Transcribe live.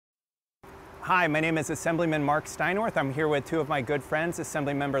Hi, my name is Assemblyman Mark Steinworth. I'm here with two of my good friends,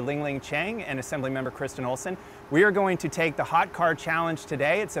 Assemblymember Ling Chang and Assemblymember Kristen Olson. We are going to take the hot car challenge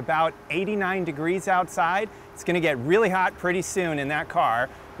today. It's about 89 degrees outside. It's going to get really hot pretty soon in that car.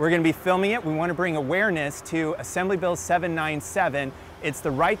 We're going to be filming it. We want to bring awareness to Assembly Bill 797. It's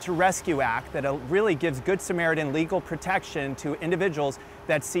the Right to Rescue Act that really gives Good Samaritan legal protection to individuals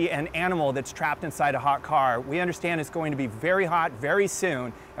that see an animal that's trapped inside a hot car. We understand it's going to be very hot very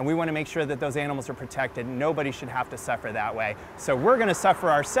soon, and we want to make sure that those animals are protected. Nobody should have to suffer that way. So we're going to suffer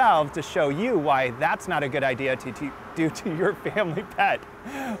ourselves to show you why that's not a good idea to do to your family pet.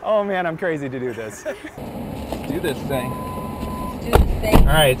 Oh man, I'm crazy to do this. Do this thing. All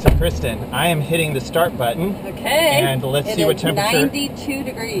right, so Kristen, I am hitting the start button. Okay. And let's see what temperature. 92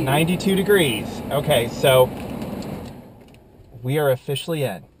 degrees. 92 degrees. Okay, so we are officially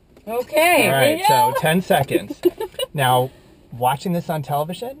in. Okay. All right, so 10 seconds. Now, watching this on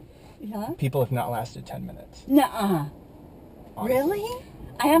television, people have not lasted 10 minutes. Nuh-uh. Really?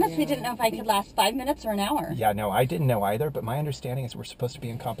 I honestly didn't know if I could last 5 minutes or an hour. Yeah, no, I didn't know either, but my understanding is we're supposed to be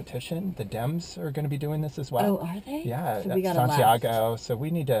in competition. The Dems are going to be doing this as well. Oh, are they? Yeah, so that's we gotta Santiago, last. so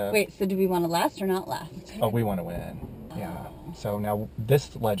we need to... Wait, so do we want to last or not last? Oh, we want to win. Yeah. So now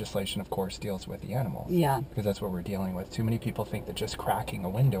this legislation, of course, deals with the animals. Yeah. Because that's what we're dealing with. Too many people think that just cracking a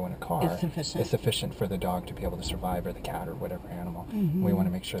window in a car is sufficient for the dog to be able to survive, or the cat, or whatever animal. Mm-hmm. We want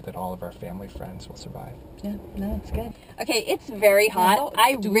to make sure that all of our family friends will survive. Yeah, no, it's good. Okay, it's very hot.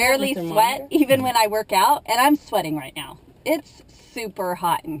 I rarely sweat, even when I work out, and I'm sweating right now. It's super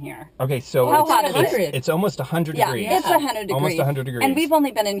hot in here. Okay, so how hot is it? It's almost 100 degrees. Yeah, it's 100 degrees. Almost 100 degrees. And we've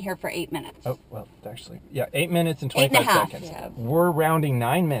only been in here for 8 minutes. Oh, well, actually, yeah, 8 minutes and 25 seconds. Yeah. We're rounding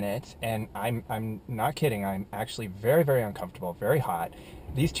 9 minutes, and I'm not kidding. I'm actually very, very uncomfortable, very hot.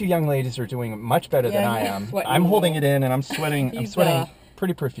 These two young ladies are doing much better than I am. I'm holding it in, and I'm sweating. I'm sweating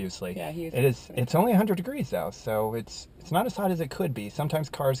pretty profusely. Yeah, it's only 100 degrees though, so it's not as hot as it could be. Sometimes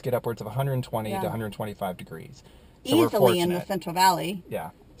cars get upwards of 120 to 125 degrees. So easily in the Central Valley.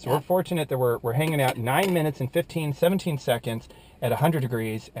 Yeah. So we're fortunate that we're hanging out 9 minutes and 17 seconds at 100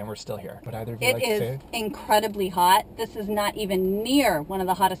 degrees, and we're still here. Would either of you like to say? It is incredibly hot. This is not even near one of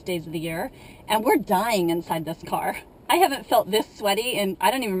the hottest days of the year, and we're dying inside this car. I haven't felt this sweaty, and I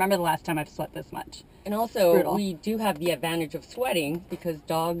don't even remember the last time I've sweat this much. And also, we do have the advantage of sweating because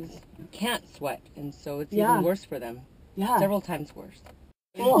dogs can't sweat, and so it's even worse for them. Yeah. Several times worse.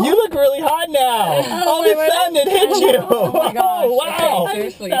 Oh. You look really hot now. All of a sudden it hit you. Oh my gosh. Oh, wow. Okay,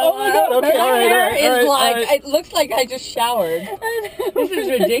 seriously. Oh my God. Okay, all right. It looks like I just showered. This is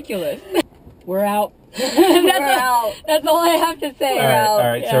ridiculous. We're out. That's all I have to say. All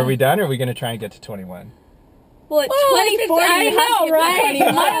right. So are we done, or are we going to try and get to 21? Well, it's 2040. I know,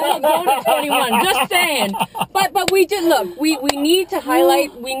 right? Might as well go to 21. Just saying. But we did look. We need to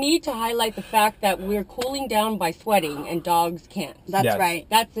highlight. We need to highlight the fact that we're cooling down by sweating, and dogs can't. That's right.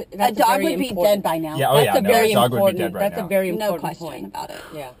 That's a dog would be dead by now. Yeah. Oh yeah. A dog would be dead right now. That's a very important question point about it.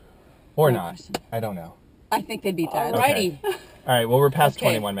 Yeah. Or not. I don't know. I think they'd be dead. Alrighty. All right. Well, we're past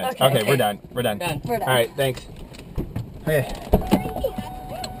 21 minutes. Okay. We're done. We're done. We're done. All right. Thanks. Okay.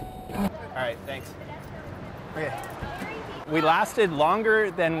 All right. Thanks. Okay. We lasted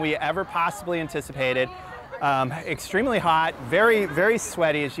longer than we ever possibly anticipated. Extremely hot, very, very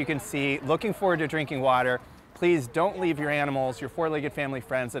sweaty, as you can see. Looking forward to drinking water. Please don't leave your animals, your four-legged family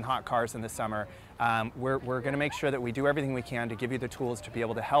friends in hot cars in the summer. We're going to make sure that we do everything we can to give you the tools to be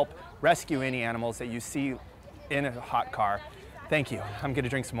able to help rescue any animals that you see in a hot car. Thank you. I'm going to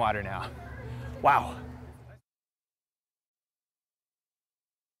drink some water now. Wow.